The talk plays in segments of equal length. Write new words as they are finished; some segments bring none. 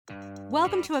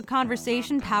Welcome to a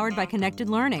conversation powered by Connected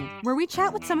Learning, where we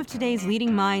chat with some of today's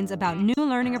leading minds about new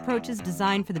learning approaches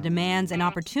designed for the demands and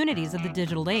opportunities of the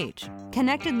digital age.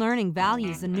 Connected Learning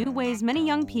values the new ways many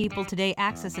young people today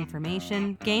access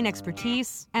information, gain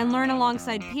expertise, and learn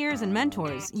alongside peers and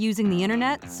mentors using the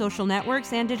internet, social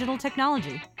networks, and digital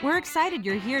technology. We're excited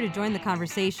you're here to join the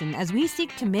conversation as we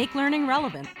seek to make learning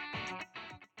relevant.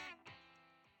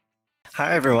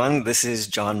 Hi, everyone. This is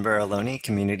John Baraloni,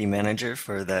 Community Manager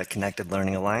for the Connected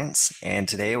Learning Alliance. And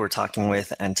today we're talking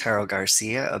with Antero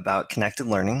Garcia about connected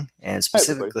learning and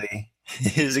specifically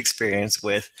his experience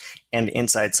with and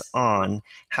insights on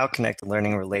how connected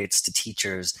learning relates to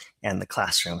teachers and the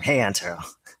classroom. Hey, Antero.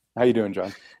 How you doing,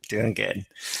 John? Doing good.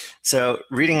 So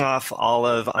reading off all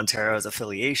of Antero's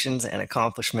affiliations and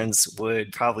accomplishments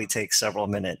would probably take several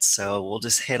minutes. So we'll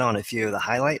just hit on a few of the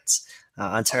highlights.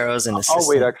 Antero's an assistant. I'll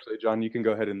wait, actually, John. You can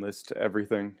go ahead and list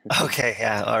everything. Okay,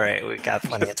 yeah, all right. We've got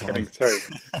plenty of time. Sorry.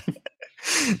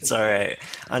 It's all right.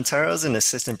 Antero's an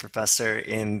assistant professor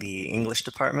in the English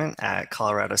department at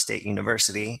Colorado State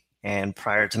University. And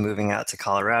prior to moving out to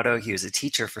Colorado, he was a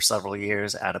teacher for several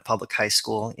years at a public high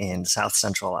school in South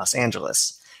Central Los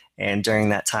Angeles. And during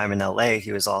that time in LA,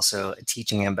 he was also a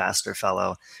teaching ambassador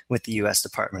fellow with the U.S.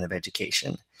 Department of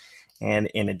Education.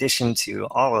 And in addition to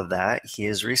all of that, he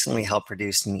has recently helped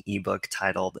produce an ebook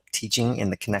titled Teaching in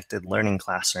the Connected Learning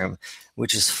Classroom,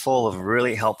 which is full of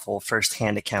really helpful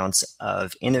firsthand accounts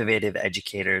of innovative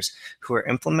educators who are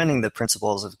implementing the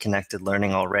principles of connected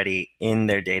learning already in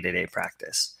their day-to-day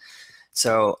practice.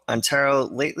 So, Antero,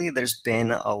 lately there's been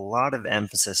a lot of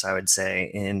emphasis, I would say,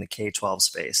 in the K-12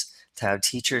 space to have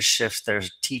teachers shift their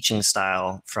teaching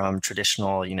style from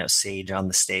traditional, sage on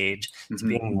the stage to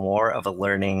being more of a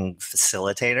learning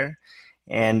facilitator.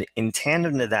 And in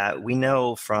tandem to that, we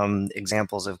know from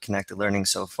examples of connected learning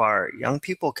so far, young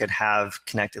people could have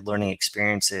connected learning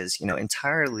experiences,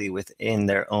 entirely within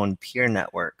their own peer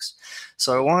networks.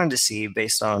 So I wanted to see,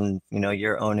 based on,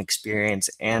 your own experience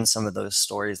and some of those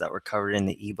stories that were covered in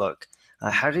the ebook,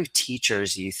 how do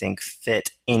teachers, you think,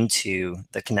 fit into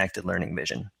the connected learning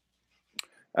vision?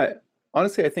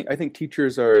 Honestly, I think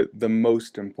teachers are the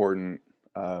most important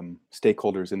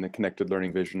stakeholders in the connected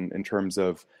learning vision in terms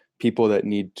of people that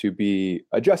need to be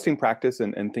adjusting practice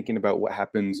and thinking about what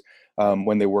happens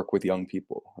when they work with young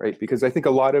people, right? Because I think a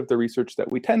lot of the research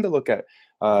that we tend to look at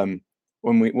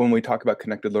when we talk about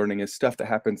connected learning is stuff that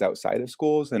happens outside of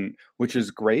schools, and which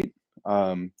is great.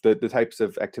 The types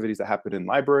of activities that happen in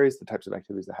libraries, the types of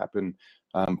activities that happen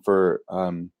for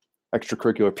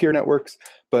extracurricular peer networks,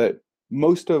 but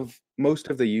most of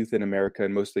the youth in America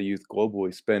and most of the youth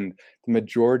globally spend the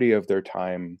majority of their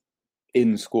time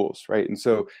in schools, right? And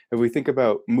so if we think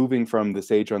about moving from the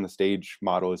sage on the stage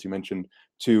model, as you mentioned,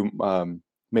 to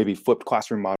maybe flipped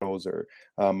classroom models or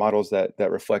models that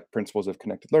reflect principles of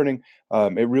connected learning,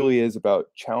 it really is about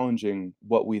challenging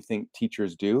what we think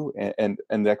teachers do and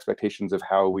the expectations of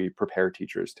how we prepare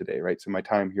teachers today, right? So my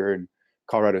time here in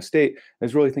Colorado State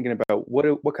is really thinking about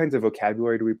what kinds of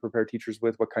vocabulary do we prepare teachers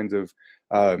with, what kinds of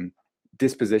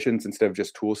dispositions instead of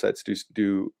just tool sets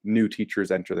do new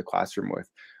teachers enter the classroom with.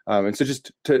 And so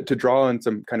just to draw on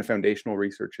some kind of foundational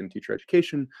research in teacher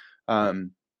education,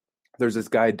 there's this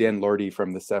guy, Dan Lordy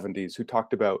from the 70s, who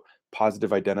talked about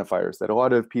positive identifiers, that a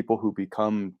lot of people who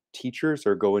become teachers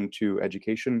or go into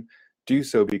education do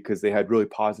so because they had really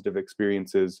positive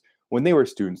experiences when they were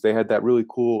students. They had that really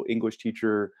cool English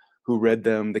teacher who read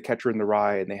them The Catcher in the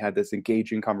Rye, and they had this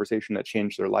engaging conversation that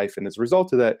changed their life. And as a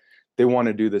result of that, they want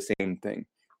to do the same thing.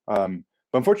 But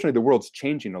unfortunately, the world's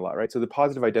changing a lot, right? So the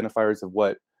positive identifiers of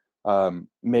what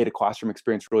made a classroom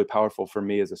experience really powerful for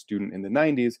me as a student in the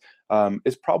 90s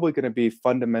is probably going to be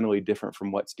fundamentally different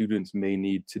from what students may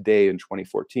need today in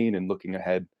 2014 and looking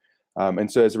ahead.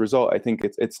 And so as a result, I think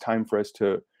it's time for us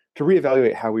to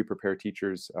reevaluate how we prepare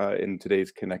teachers in today's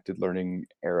connected learning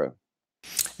era.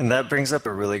 And that brings up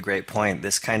a really great point.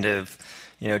 This kind of,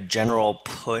 general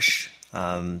push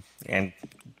and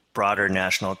broader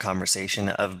national conversation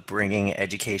of bringing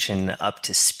education up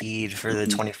to speed for the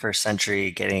 21st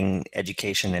century, getting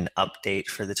education an update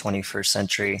for the 21st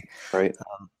century. Right.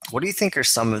 What do you think are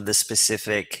some of the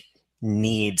specific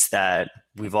needs that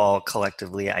we've all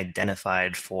collectively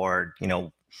identified for,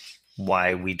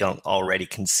 why we don't already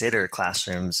consider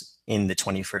classrooms in the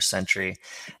 21st century?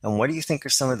 And what do you think are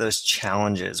some of those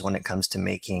challenges when it comes to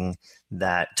making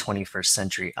that 21st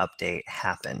century update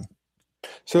happen?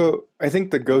 So I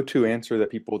think the go-to answer that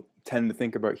people tend to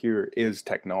think about here is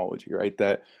technology, right?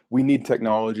 That we need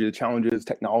technology. The challenge is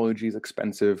technology is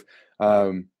expensive.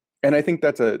 And I think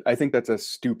that's a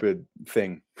stupid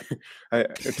thing.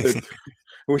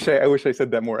 I wish I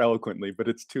said that more eloquently, but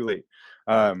it's too late.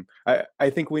 I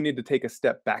think we need to take a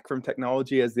step back from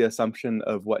technology as the assumption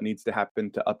of what needs to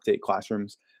happen to update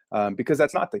classrooms, because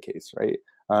that's not the case, right?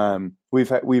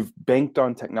 We've banked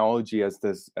on technology as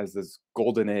this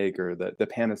golden egg, or the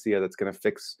panacea that's going to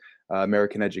fix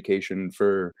American education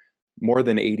for more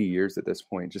than 80 years at this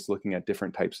point, just looking at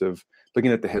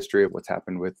looking at the history of what's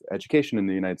happened with education in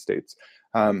the United States.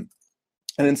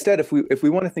 And instead, if we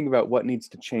want to think about what needs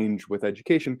to change with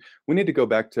education, we need to go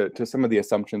back to some of the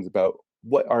assumptions about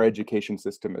what our education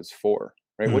system is for,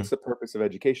 right? Mm-hmm. What's the purpose of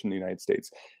education in the United States?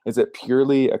 Is it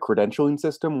purely a credentialing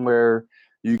system where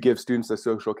you give students the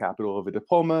social capital of a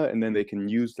diploma, and then they can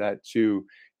use that to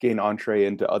gain entree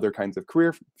into other kinds of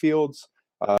career fields?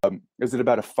 Is it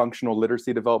about a functional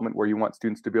literacy development where you want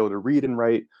students to be able to read and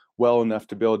write well enough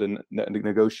to be able to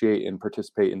negotiate and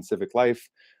participate in civic life?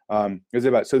 Is it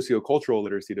about sociocultural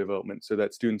literacy development so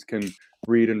that students can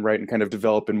read and write and kind of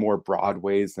develop in more broad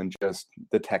ways than just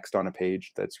the text on a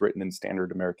page that's written in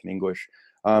standard American English?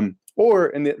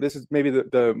 This is maybe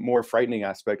the more frightening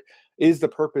aspect, is the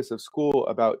purpose of school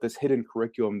about this hidden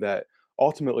curriculum that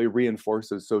ultimately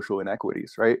reinforces social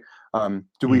inequities, right?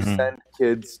 Do we send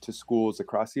kids to schools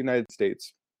across the United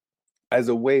States as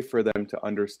a way for them to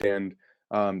understand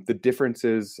the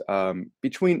differences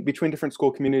between different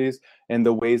school communities and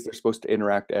the ways they're supposed to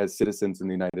interact as citizens in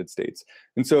the United States?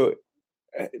 And so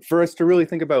for us to really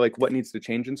think about like what needs to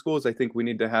change in schools, I think we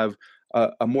need to have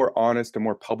a more honest, a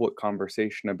more public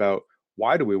conversation about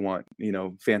why do we want,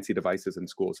 fancy devices in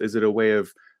schools? Is it a way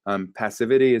of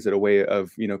passivity? Is it a way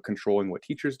of, controlling what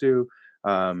teachers do?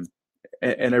 And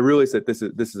I realize that this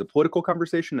is a political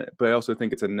conversation, but I also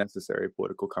think it's a necessary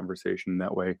political conversation in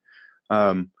that way.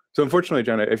 So unfortunately,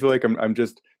 John, I feel like I'm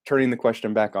just turning the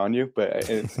question back on you, but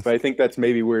I think that's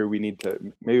maybe where we need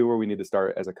to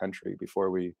start as a country before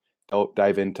we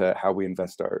dive into how we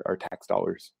invest our tax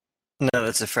dollars. No,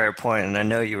 that's a fair point, and I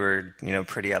know you were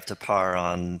pretty up to par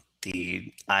on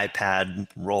the iPad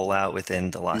rollout within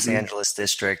the Los Angeles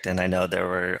district, and I know there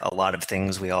were a lot of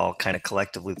things we all kind of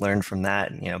collectively learned from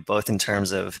that, both in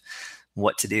terms of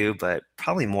what to do, but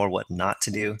probably more what not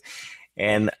to do.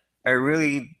 And I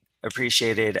really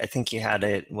appreciated, I think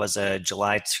was a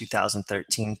July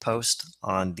 2013 post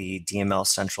on the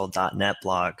dmlcentral.net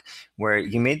blog, where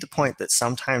you made the point that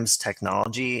sometimes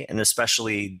technology, and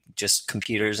especially just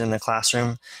computers in the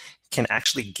classroom, can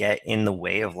actually get in the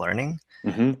way of learning.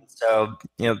 So,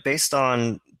 based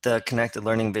on the connected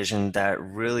learning vision that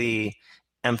really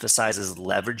emphasizes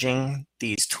leveraging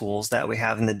these tools that we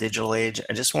have in the digital age,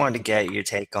 I just wanted to get your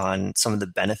take on some of the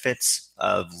benefits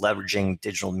of leveraging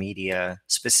digital media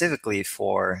specifically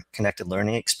for connected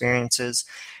learning experiences,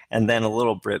 and then a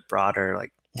little bit broader,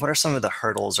 like what are some of the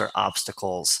hurdles or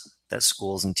obstacles that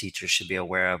schools and teachers should be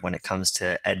aware of when it comes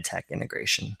to ed tech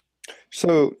integration?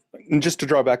 So just to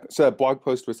draw back, so that blog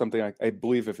post was something I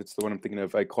believe, if it's the one I'm thinking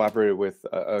of, I collaborated with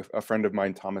a friend of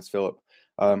mine, Thomas Phillip,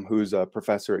 who's a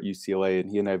professor at UCLA, and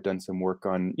he and I have done some work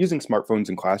on using smartphones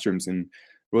in classrooms and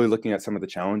really looking at some of the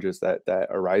challenges that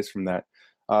arise from that.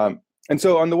 And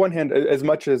so on the one hand, as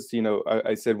much as,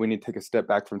 I said we need to take a step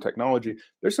back from technology,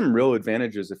 there's some real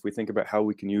advantages if we think about how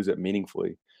we can use it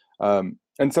meaningfully. And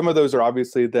some of those are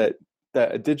obviously that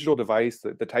a digital device,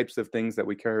 the types of things that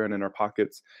we carry around in our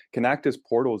pockets, can act as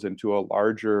portals into a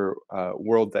larger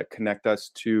world that connect us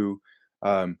to,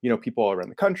 people all around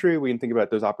the country. We can think about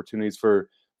those opportunities for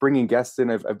bringing guests in.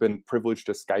 I've been privileged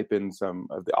to Skype in some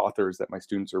of the authors that my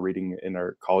students are reading in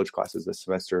our college classes this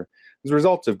semester as a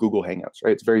result of Google Hangouts,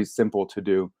 right? It's very simple to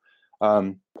do.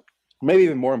 Maybe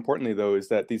even more importantly, though, is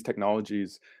that these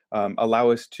technologies allow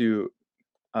us to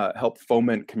help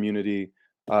foment community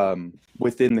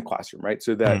within the classroom, right?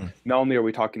 So that not only are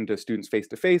we talking to students face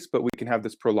to face, but we can have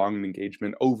this prolonged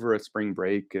engagement over a spring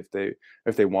break if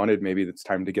they wanted. Maybe it's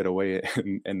time to get away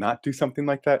and not do something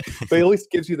like that. But it at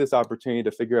least gives you this opportunity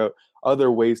to figure out other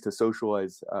ways to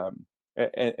socialize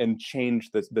and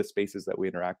change the spaces that we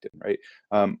interact in, right?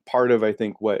 Part of, I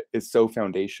think, what is so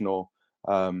foundational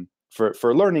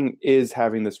for learning is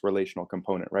having this relational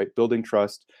component, right? Building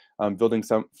trust, building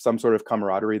some sort of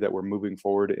camaraderie that we're moving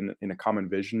forward in a common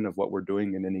vision of what we're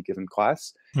doing in any given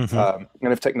class. And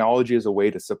if technology is a way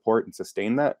to support and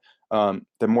sustain that,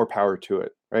 then more power to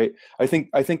it, right? I think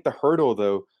the hurdle,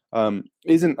 though,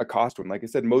 isn't a cost one. Like I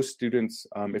said, most students,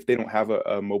 if they don't have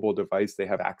a mobile device, they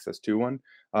have access to one.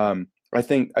 I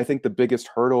think the biggest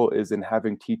hurdle is in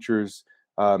having teachers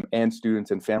and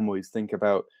students and families think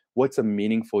about what's a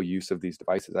meaningful use of these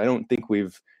devices. I don't think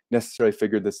we've necessarily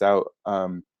figured this out,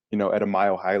 at a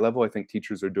mile high level. I think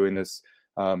teachers are doing this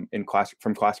from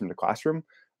classroom to classroom,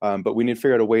 but we need to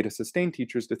figure out a way to sustain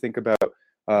teachers to think about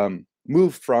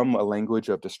move from a language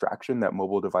of distraction that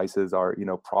mobile devices are,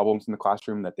 problems in the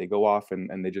classroom that they go off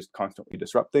and they just constantly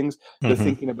disrupt things, to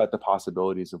thinking about the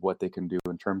possibilities of what they can do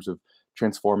in terms of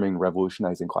transforming,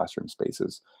 revolutionizing classroom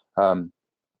spaces.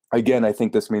 Again, I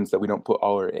think this means that we don't put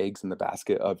all our eggs in the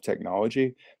basket of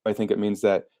technology. But I think it means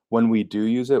that when we do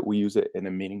use it, we use it in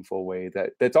a meaningful way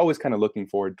that's always kind of looking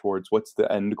forward towards what's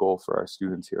the end goal for our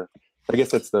students here. I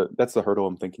guess that's the hurdle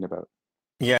I'm thinking about.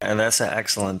 Yeah, and that's an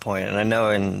excellent point. And I know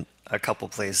in a couple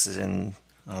places in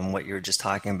what you were just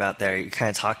talking about there, you kind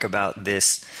of talk about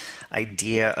this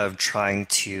idea of trying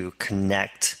to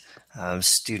connect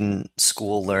student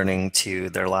school learning to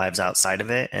their lives outside of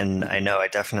it. And I know I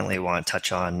definitely want to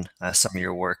touch on some of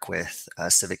your work with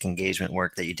civic engagement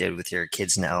work that you did with your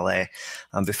kids in LA.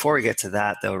 Before we get to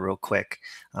that, though, real quick,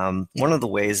 one of the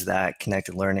ways that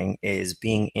connected learning is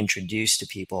being introduced to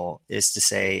people is to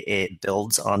say it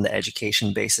builds on the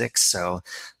education basics. So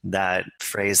that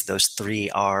phrase, those 3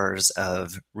 R's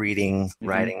of reading,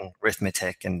 writing,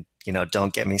 arithmetic, and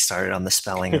don't get me started on the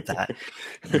spelling of that.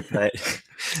 But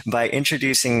by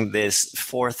introducing this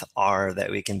 4th R that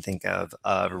we can think of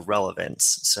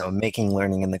relevance, so making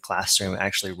learning in the classroom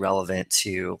actually relevant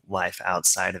to life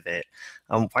outside of it.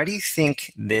 Why do you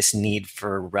think this need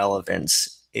for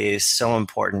relevance is so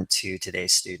important to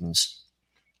today's students?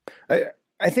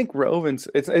 I think relevance,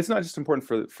 it's not just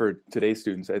important for today's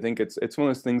students. I think it's one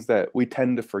of those things that we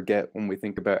tend to forget when we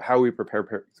think about how we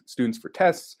prepare students for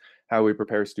tests, how we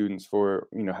prepare students for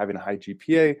having a high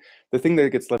GPA. The thing that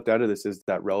gets left out of this is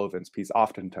that relevance piece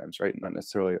oftentimes, right? Not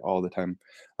necessarily all the time.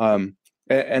 And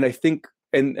I think,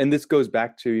 and this goes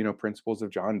back to principles of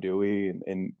John Dewey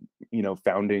and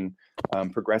founding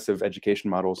progressive education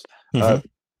models.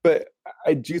 But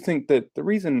I do think that the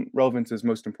reason relevance is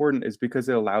most important is because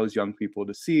it allows young people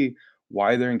to see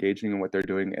why they're engaging in what they're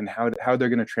doing and how they're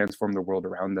going to transform the world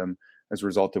around them as a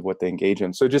result of what they engage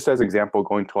in. So just as an example,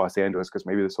 going to Los Angeles, because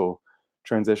maybe this will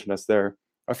transition us there.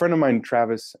 A friend of mine,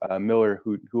 Travis Miller,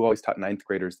 who always taught 9th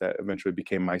graders that eventually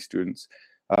became my students,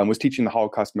 was teaching the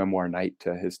Holocaust memoir night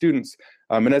to his students.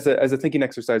 And as a thinking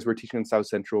exercise, we're teaching in South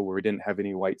Central where we didn't have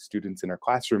any white students in our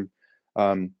classroom.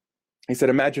 He said,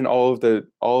 imagine all of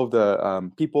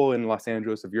the people in Los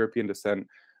Angeles of European descent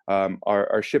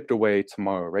are shipped away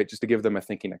tomorrow, right? Just to give them a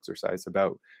thinking exercise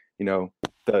about,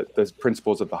 the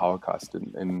principles of the Holocaust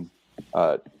in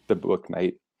the book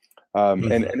Night. And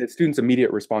the students'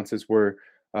 immediate responses were,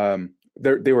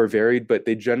 they were varied, but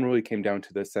they generally came down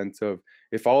to the sense of,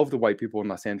 if all of the white people in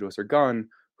Los Angeles are gone,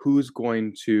 who's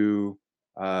going to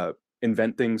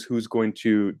invent things? Who's going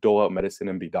to dole out medicine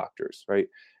and be doctors, right?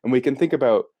 And we can think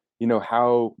about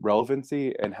how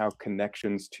relevancy and how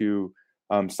connections to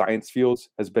science fields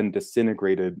has been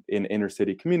disintegrated in inner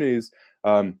city communities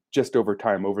just over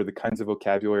time, over the kinds of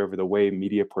vocabulary, over the way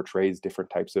media portrays different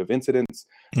types of incidents.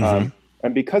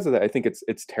 And because of that, I think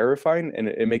it's terrifying, and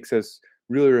it makes us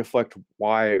really reflect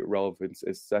why relevance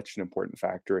is such an important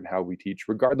factor in how we teach,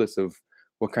 regardless of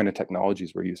what kind of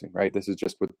technologies we're using, right? This is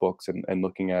just with books and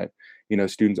looking at,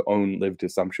 students' own lived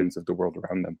assumptions of the world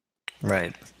around them.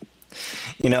 Right.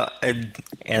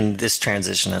 And this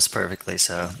transitioned us perfectly,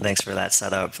 so thanks for that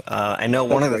setup. I know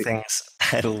one of the things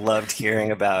I loved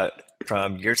hearing about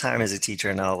from your time as a teacher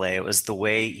in LA was the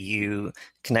way you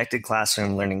connected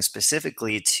classroom learning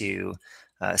specifically to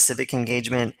civic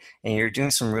engagement, and you're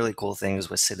doing some really cool things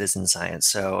with citizen science.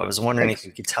 So I was wondering if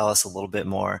you could tell us a little bit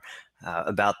more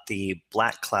about the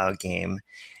Black Cloud game,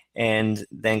 and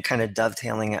then kind of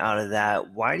dovetailing out of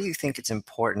that, why do you think it's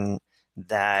important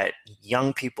that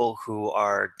young people who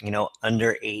are,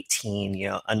 under 18,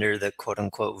 under the quote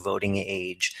unquote voting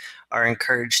age, are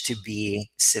encouraged to be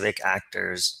civic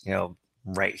actors,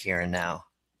 right here and now?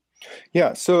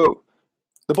 Yeah, so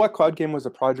the Black Cloud game was a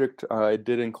project I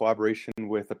did in collaboration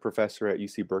with a professor at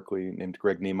UC Berkeley named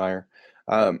Greg Niemeyer.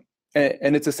 And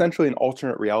it's essentially an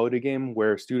alternate reality game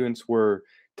where students were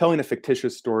telling a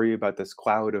fictitious story about this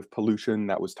cloud of pollution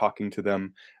that was talking to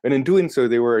them. And in doing so,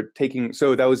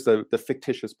 so that was the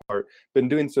fictitious part. But in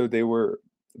doing so, they were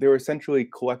essentially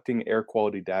collecting air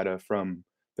quality data from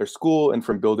their school and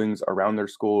from buildings around their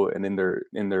school and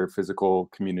in their physical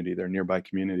community, their nearby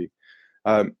community.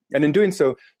 And in doing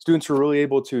so, students were really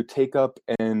able to take up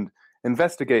and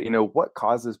investigate, what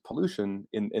causes pollution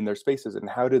in their spaces and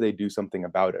how do they do something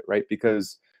about it, right?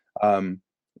 Because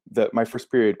my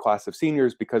first period class of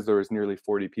seniors, because there was nearly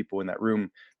 40 people in that room,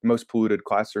 the most polluted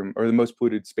classroom or the most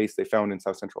polluted space they found in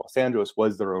South Central Los Angeles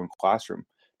was their own classroom,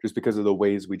 just because of the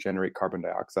ways we generate carbon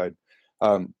monoxide.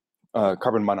 Carbon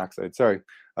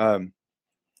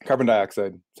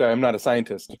dioxide. Sorry, I'm not a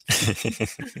scientist. This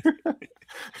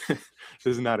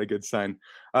is not a good sign.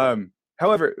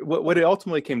 However, what it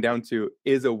ultimately came down to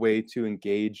is a way to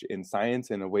engage in science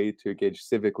and a way to engage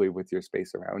civically with your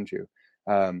space around you.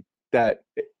 That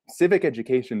civic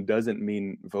education doesn't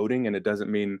mean voting, and it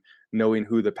doesn't mean knowing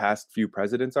who the past few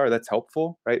presidents are. That's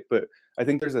helpful, right? But I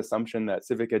think there's an assumption that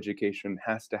civic education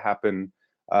has to happen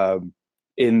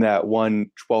in that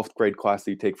 12th grade class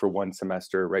that you take for one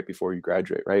semester right before you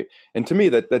graduate, right? And to me,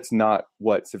 that's not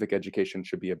what civic education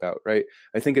should be about, right?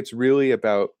 I think it's really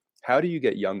about how do you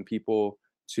get young people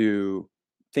to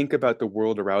think about the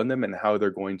world around them and how they're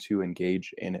going to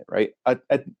engage in it, right? At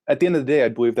the end of the day, I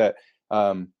believe that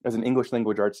as an English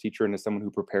language arts teacher and as someone who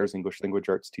prepares English language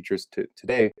arts teachers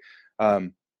today,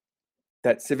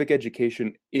 that civic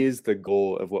education is the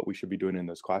goal of what we should be doing in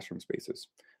those classroom spaces.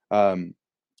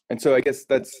 And so I guess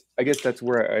that's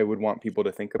where I would want people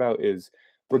to think about is,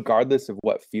 regardless of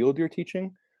what field you're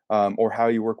teaching or how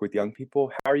you work with young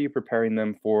people, how are you preparing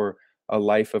them for a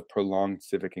life of prolonged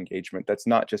civic engagement? That's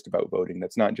not just about voting.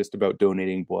 That's not just about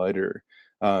donating blood or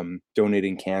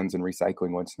donating cans and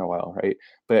recycling once in a while, right?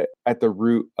 But at the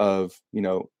root of,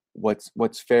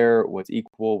 what's fair, what's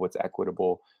equal, what's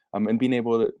equitable, and being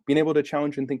able to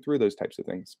challenge and think through those types of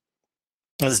things.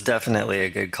 That's definitely a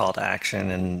good call to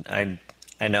action, and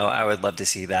I know I would love to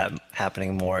see that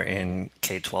happening more in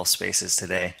K-12 spaces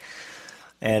today.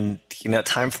 And,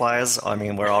 time flies. I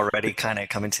mean, we're already kind of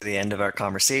coming to the end of our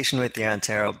conversation with you,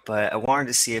 Antero, but I wanted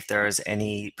to see if there was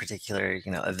any particular,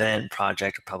 event,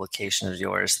 project, or publication of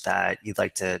yours that you'd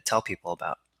like to tell people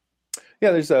about.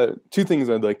 Yeah, there's two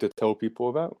things I'd like to tell people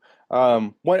about.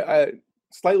 One,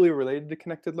 slightly related to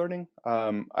connected learning.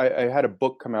 I had a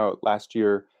book come out last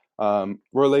year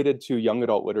related to young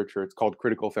adult literature. It's called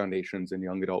Critical Foundations in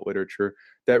Young Adult Literature,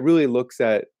 that really looks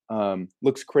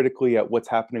critically at what's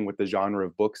happening with the genre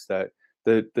of books that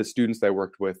the students that I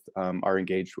worked with are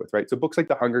engaged with, right? So books like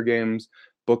The Hunger Games,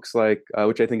 books like,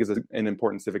 which I think is an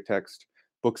important civic text,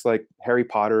 books like Harry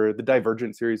Potter, the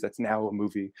Divergent series that's now a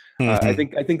movie. I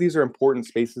think these are important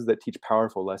spaces that teach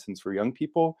powerful lessons for young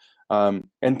people.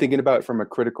 And thinking about it from a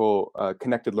critical,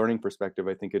 connected learning perspective,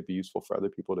 I think it'd be useful for other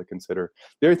people to consider.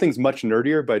 There are things much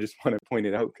nerdier, but I just want to point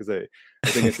it out because I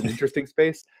think it's an interesting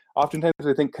space. Oftentimes,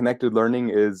 I think connected learning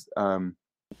is all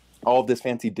of this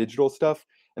fancy digital stuff.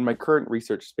 And my current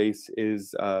research space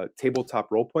is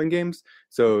tabletop role-playing games.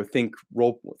 So think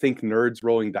nerds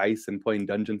rolling dice and playing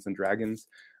Dungeons and Dragons.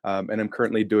 And I'm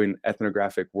currently doing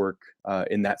ethnographic work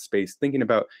in that space, thinking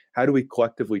about how do we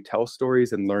collectively tell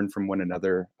stories and learn from one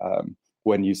another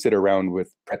when you sit around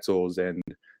with pretzels and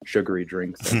sugary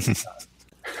drinks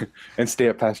and stay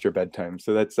up past your bedtime.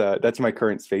 So that's my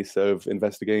current space of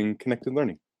investigating connected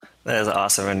learning. That is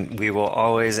awesome, and we will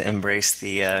always embrace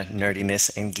the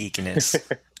nerdiness and geekiness.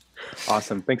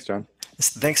 Awesome. Thanks, John.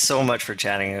 Thanks so much for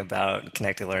chatting about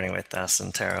connected learning with us,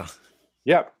 Antero.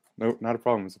 Yeah, no, not a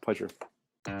problem. It's a pleasure.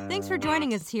 Thanks for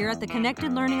joining us here at the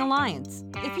Connected Learning Alliance.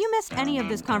 If you missed any of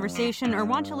this conversation or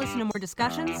want to listen to more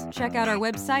discussions, check out our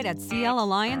website at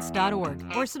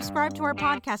clalliance.org or subscribe to our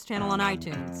podcast channel on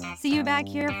iTunes. See you back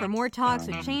here for more talks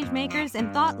with change makers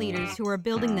and thought leaders who are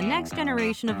building the next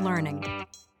generation of learning.